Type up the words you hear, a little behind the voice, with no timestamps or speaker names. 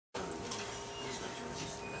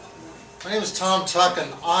My name is Tom Tuck,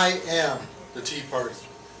 and I am the Tea Party.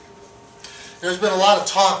 There's been a lot of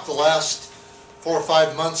talk the last 4 or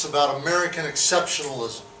 5 months about American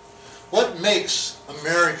exceptionalism. What makes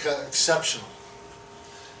America exceptional?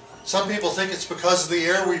 Some people think it's because of the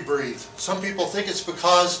air we breathe. Some people think it's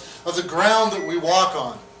because of the ground that we walk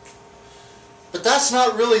on. But that's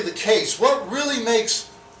not really the case. What really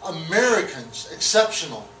makes Americans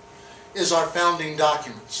exceptional is our founding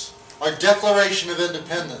documents, our Declaration of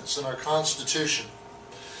Independence and our Constitution.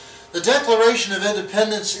 The Declaration of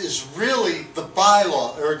Independence is really the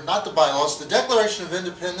bylaw, or not the bylaws, the Declaration of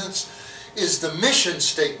Independence is the mission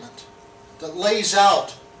statement that lays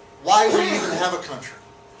out why we even have a country.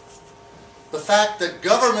 The fact that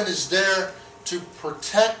government is there to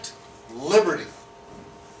protect liberty.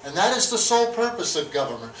 And that is the sole purpose of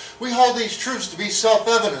government. We hold these truths to be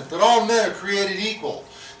self-evident, that all men are created equal,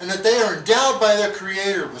 and that they are endowed by their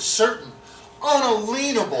Creator with certain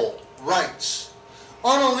unalienable rights.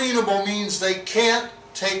 Unalienable means they can't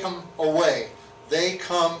take them away. They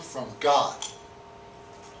come from God.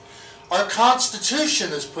 Our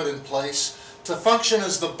Constitution is put in place to function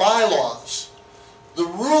as the bylaws, the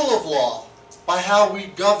rule of law, by how we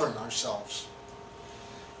govern ourselves.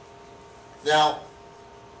 Now,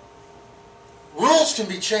 rules can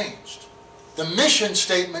be changed. The mission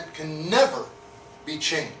statement can never be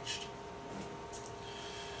changed.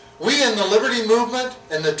 We in the Liberty Movement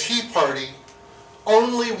and the Tea Party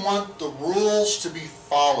only want the rules to be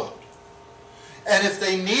followed. And if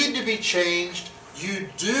they need to be changed, you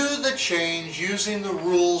do the change using the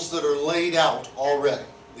rules that are laid out already,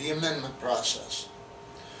 the amendment process.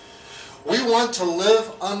 We want to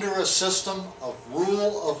live under a system of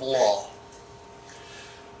rule of law.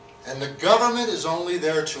 And the government is only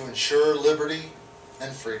there to ensure liberty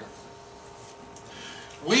and freedom.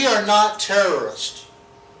 We are not terrorists.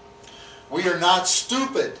 We are not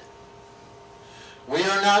stupid. We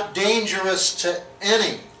are not dangerous to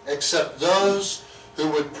any except those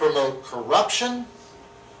who would promote corruption,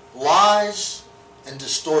 lies, and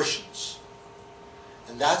distortions.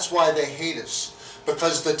 And that's why they hate us.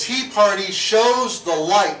 Because the Tea Party shows the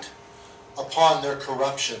light upon their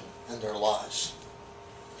corruption and their lies.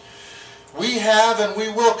 We have and we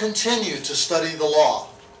will continue to study the law.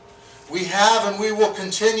 We have and we will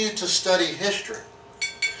continue to study history.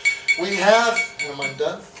 We have, am I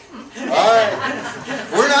done? Alright.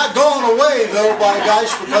 We're not going away though, by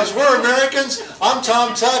guys, because we're Americans. I'm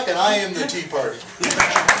Tom Tuck and I am the Tea Party.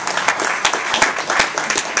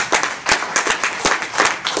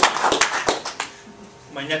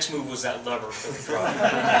 My next move was that lever for the draw.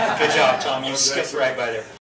 Good job, Tom. You skipped right by there.